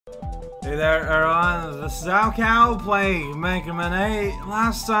Hey there everyone, this is Cow playing MegaMen 8.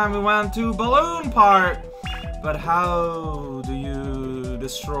 Last time we went to Balloon Park, but how do you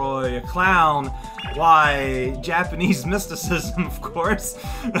destroy a clown? Why, Japanese mysticism, of course.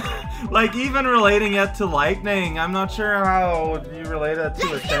 Like, even relating it to lightning, I'm not sure how you relate it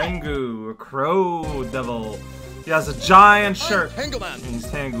to a Tengu, a crow devil. He has a giant shuriken.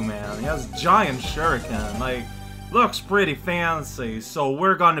 He's Tengu Man. He has a giant shuriken, like, looks pretty fancy, so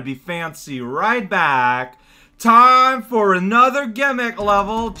we're gonna be fancy right back. Time for another gimmick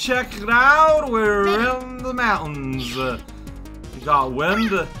level. Check it out, we're in the mountains. You got wind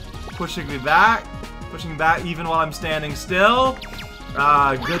pushing me back even while I'm standing still.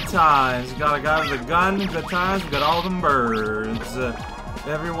 Good times. You got a guy with a gun, good times. We got all them birds.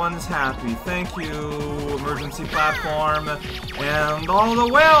 Everyone's happy. Thank you, emergency platform. And all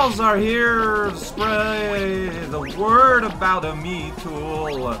the whales are here to spread the word about a me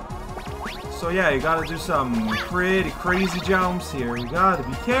tool. So yeah, you gotta do some pretty crazy jumps here. You gotta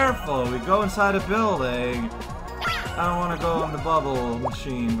be careful. We go inside a building. I don't want to go in the bubble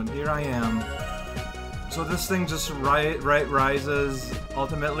machine, but here I am. So this thing just rises.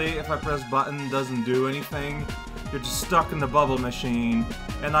 Ultimately, if I press button, doesn't do anything. You're just stuck in the bubble machine.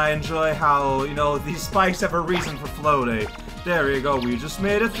 And I enjoy how, you know, these spikes have a reason for floating. There you go, we just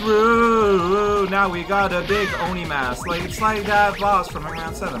made it through. Now we got a big Oni mask. Like, it's like that boss from Mega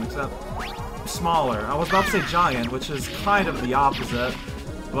Man 7, except smaller. I was about to say giant, which is kind of the opposite.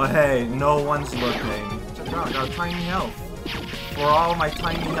 But hey, no one's looking. Check it out, I got tiny health. For all my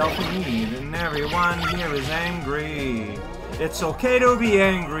tiny health I need. And everyone here is angry. It's okay to be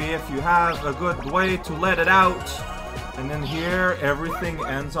angry if you have a good way to let it out. And then here, everything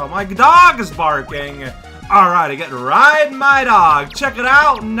ends on. My dog is barking! Alright, I get to ride my dog. Check it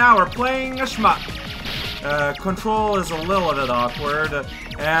out, now we're playing a shmup. Control is a little bit awkward.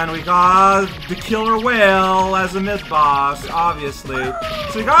 And we got the killer whale as a mid-boss, obviously.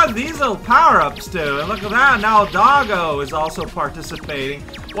 So we got these little power-ups too. And look at that, now Doggo is also participating.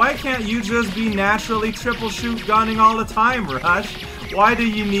 Why can't you just be naturally triple shoot gunning all the time, Rush? Why do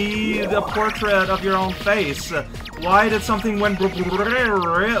you need a portrait of your own face? Why did something went that's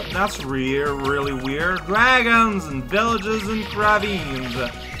really weird. Dragons and villages and ravines.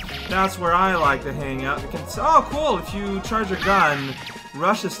 That's where I like to hang out. Oh, cool, if you charge a gun,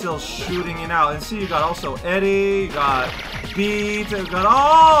 Rush is still shooting it out. And see, you got also Eddie, you got Beat, you got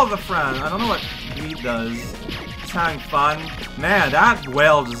all the friends. I don't know what Beat does. It's having fun. Man, that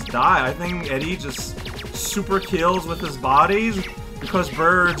whale just died. I think Eddie just super kills with his bodies because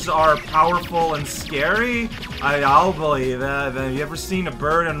birds are powerful and scary. I'll believe that. Have you ever seen a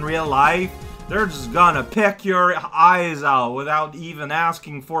bird in real life? They're just gonna pick your eyes out without even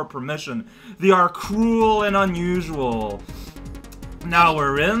asking for permission. They are cruel and unusual. Now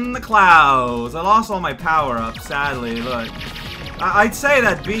we're in the clouds. I lost all my power-ups, sadly. Look, I'd say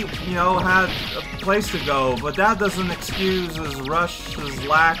that Beat, you know, had a place to go, but that doesn't excuse Rush's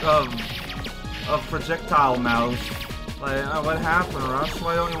lack of projectile mouth. Like, what happened, Rush?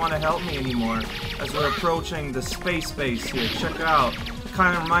 Why don't you want to help me anymore? As we're approaching the space base here, check it out.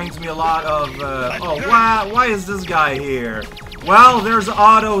 Kind of reminds me a lot of, oh, why is this guy here? Well, there's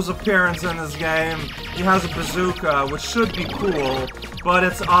Otto's appearance in this game. He has a bazooka, which should be cool, but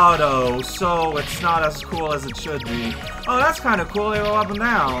it's Otto, so it's not as cool as it should be. Oh, that's kind of cool. They go up and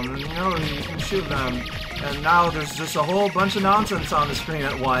down, and, you know, you can shoot them. And now there's just a whole bunch of nonsense on the screen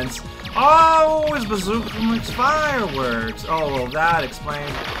at once. Oh, his bazooka makes fireworks. Oh, well, that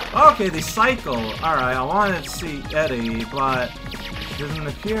explains. Okay, they cycle. Alright, I wanted to see Eddie, but didn't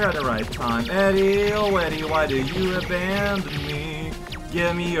appear at the right time. Eddie, oh Eddie, why do you abandon me?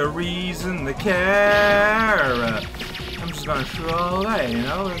 Give me a reason to care. I'm just gonna shoot all away, you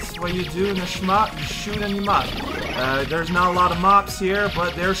know? That's what you do in a shmup, you shoot and you mop. There's not a lot of mops here,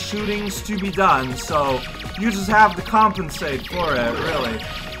 but there's shootings to be done, so you just have to compensate for it, really.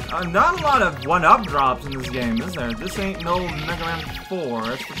 Not a lot of 1-up drops in this game, is there? This ain't no Mega Man 4,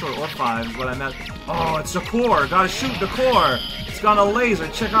 that's for sure, or 5 is what I meant. Oh, it's the core, gotta shoot the core! It's got a laser,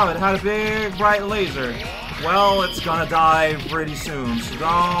 check out, it had a big bright laser. Well, it's gonna die pretty soon, so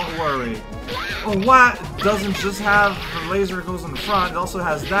don't worry. Oh, what? It doesn't just have the laser that goes in the front, it also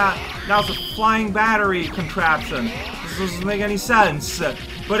has that. Now it's a flying battery contraption. This doesn't make any sense.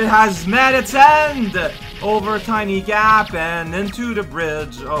 But it has met its end! Over a tiny gap and into the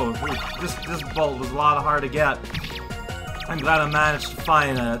bridge. Oh, this bolt was a lot hard to get. I'm glad I managed to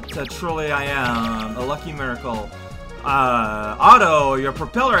find it. Truly I am. A lucky miracle. Otto, your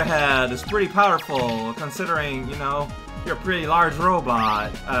propeller head is pretty powerful, considering, you know, you're a pretty large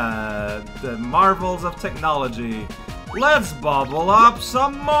robot. The marvels of technology. Let's bubble up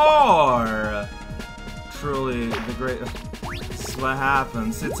some more! Truly, the great... This is what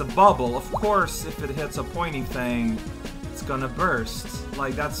happens. It's a bubble. Of course, if it hits a pointy thing, it's gonna burst.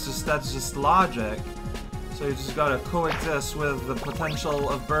 Like, that's just logic. So you just gotta coexist with the potential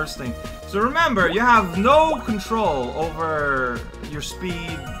of bursting. So remember, you have no control over your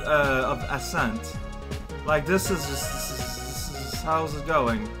speed of ascent. Like, this is how's it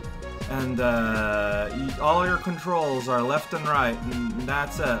going. And all your controls are left and right, and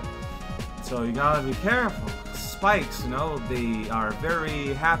that's it. So you gotta be careful. Spikes, you know, they are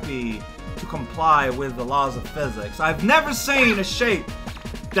very happy to comply with the laws of physics. I've never seen a shape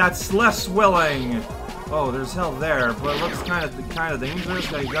that's less willing. Oh, there's hell there, but it looks kind of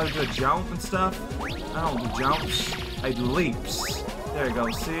dangerous. You gotta do a jump and stuff. I don't do jumps. I do leaps. There you go.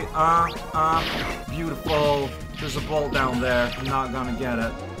 See? Beautiful. There's a bolt down there. I'm not gonna get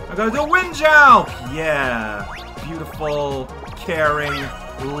it. I gotta do a wind jump. Yeah. Beautiful, caring,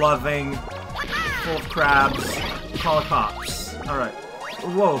 loving, full of crabs. Call cops. All right.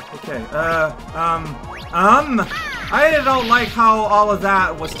 Whoa. Okay. I don't like how all of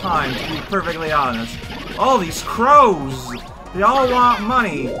that was timed, to be perfectly honest. All these crows, they all want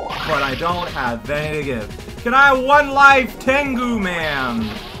money, but I don't have any to give. Can I have one life, Tengu Man?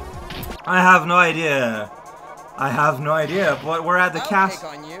 I have no idea. I have no idea, but we're at the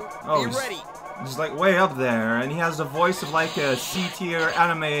castle. Oh, he's like way up there, and he has the voice of like a C-tier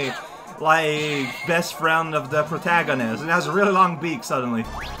anime, like best friend of the protagonist, and has a really long beak suddenly.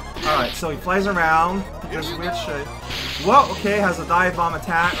 Alright, so he flies around, he does weird shit. Whoa, okay, has a dive bomb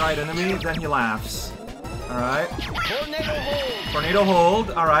attack, right enemy, then he laughs. Alright. Tornado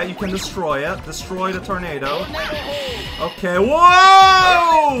hold. Alright, you can destroy it. Destroy the tornado. Okay,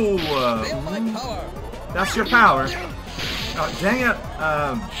 whoa! That's your power. Oh, dang it.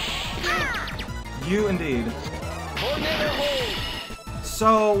 You indeed.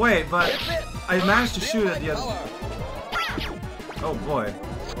 So, wait, but I managed to shoot at the other... Oh, boy.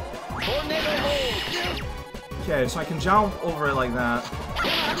 Okay, so I can jump over it like that.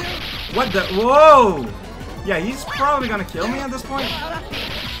 What the? Whoa! Yeah, he's probably gonna kill me at this point.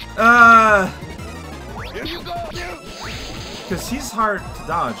 Because he's hard to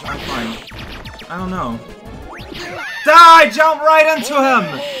dodge. I'm fine. I don't know. Die! Jump right into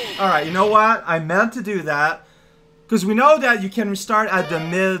him! Alright, you know what? I meant to do that. Because we know that you can restart at the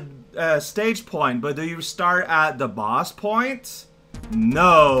mid stage point, but do you start at the boss point?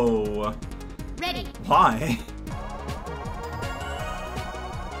 No. Ready. Why?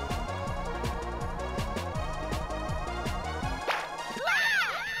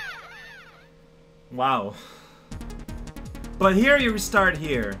 Wow. But here you restart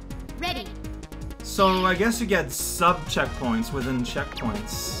here. Ready. So I guess you get sub-checkpoints within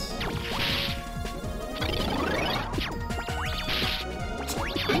checkpoints.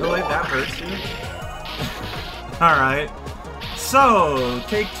 Really? That hurts you? Alright. So,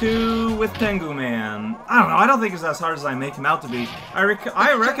 take two with Tengu Man. I don't know, I don't think it's as hard as I make him out to be. I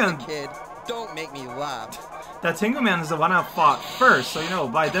reckon... Kid, don't make me laugh. That Tengu Man is the one I fought first, so you know,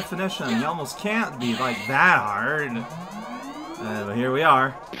 by definition, he almost can't be like that hard. But here we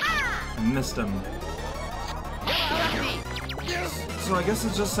are. I missed him. So I guess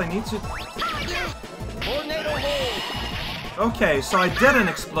it's just I need to... Okay, so I didn't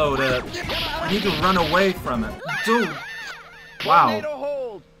explode it. I need to run away from it. Dude.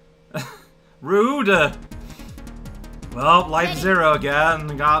 Wow. Rude. Well, life 0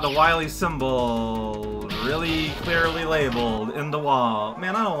 again. Got the wily symbol really clearly labeled in the wall.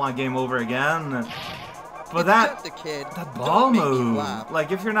 Man, I don't want game over again. But that ball move,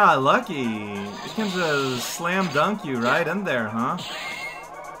 like if you're not lucky, it can just slam dunk you right in there, huh?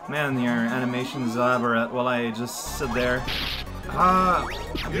 Man, your animation's elaborate while I just sit there. I'm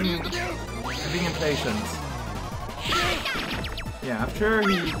being impatient. Yeah, after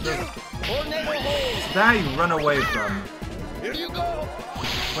he does that, you run away from. Here you go.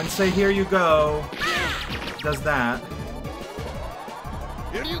 When say here you go, does that.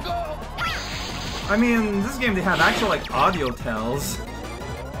 Here you go. I mean, in this game they have actual like audio tells.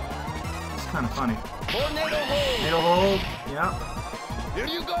 It's kind of funny. Tornado hold. Yeah. Here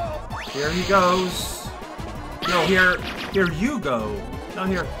you go. Here he goes. No, here you go. Not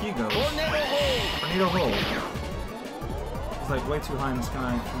here he goes. Tornado hold. It's like way too high in the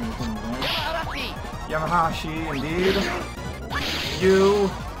sky for me to come there. Yamahashi, indeed. You.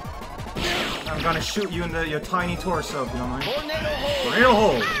 I'm gonna shoot you into your tiny torso if you don't mind. Tornado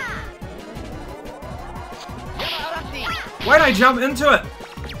hold. Why'd I jump into it?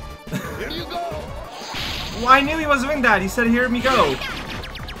 Here you go. Well, I knew he was doing that. He said, "Here me go."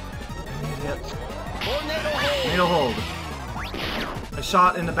 Tornado hold. A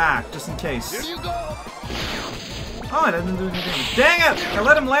shot in the back, just in case. Here you go. Oh, I didn't do anything. Dang it! I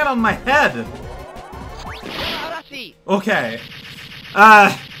let him land on my head! Okay.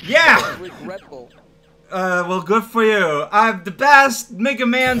 Yeah! Regretful. Well, good for you. I'm the best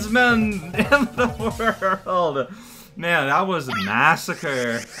MegaMen's men in the world. Man, that was a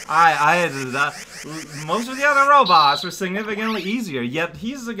massacre. Most of the other robots were significantly easier, yet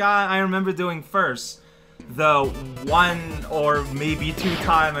he's the guy I remember doing first. The one or maybe 2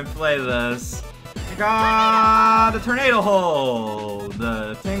 time I play this. I got the tornado hold,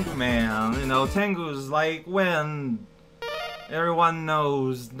 the Tengu Man. You know, Tengu's like wind. Everyone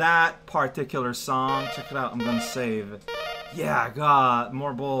knows that particular song. Check it out, I'm gonna save it. Yeah, I got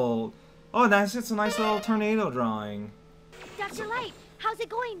more bold. Oh, it's a nice little tornado drawing. Dr. Light, how's it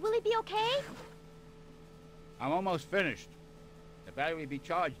going? Will he be okay? I'm almost finished. The battery will be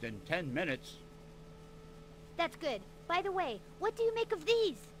charged in 10 minutes. That's good. By the way, what do you make of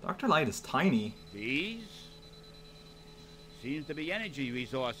these? Dr. Light is tiny. These seems to be energy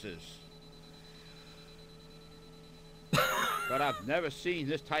resources. But I've never seen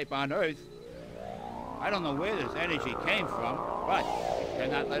this type on Earth. I don't know where this energy came from, but I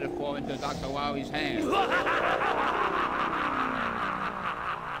cannot let it fall into Dr. Wowie's hands.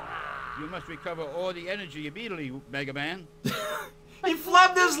 You must recover all the energy immediately, MegaMen. He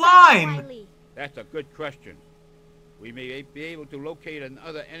flubbed his line! That's a good question. We may be able to locate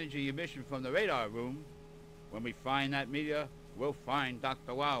another energy emission from the radar room. When we find that meteor, we'll find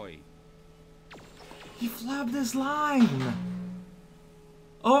Dr. Wowie. He flubbed his line!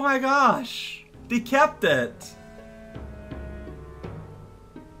 Oh my gosh! They kept it!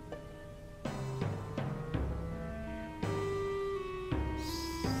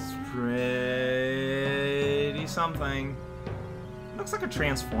 Pretty something. Looks like a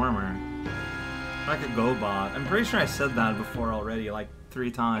transformer. Like a GoBot. I'm pretty sure I said that before already, like 3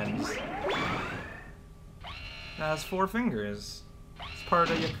 times. It has 4 fingers. It's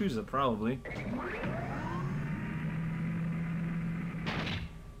part of the Yakuza, probably.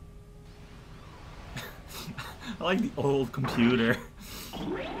 I like the old computer.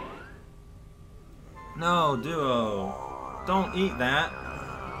 No, Duo. Don't eat that.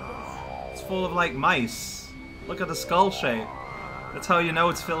 It's full of, like, mice. Look at the skull shape. That's how you know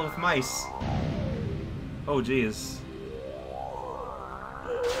it's filled with mice. Oh, jeez.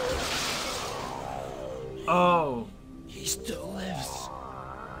 Oh. He still lives.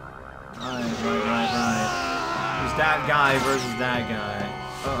 Right. There's that guy versus that guy.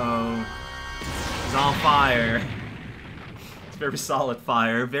 Uh-oh. He's on fire. It's very solid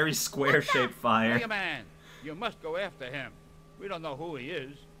fire. Very square-shaped fire. MegaMen, you must go after him. We don't know who he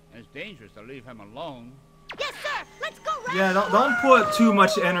is, and it's dangerous to leave him alone. Yes, sir! Let's go right Yeah, don't put too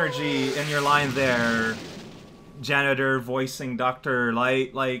much energy in your line there, janitor voicing Dr.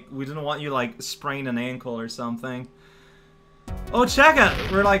 Light. Like, we didn't want you, like, spraining an ankle or something. Oh, check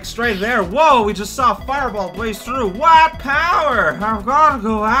it! We're, like, straight there. Whoa, we just saw a fireball blaze through. What power! I've got to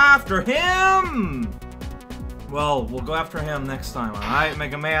go after him! Well, we'll go after him next time, alright,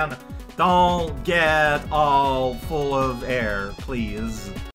 MegaMen? Don't get all full of air, please.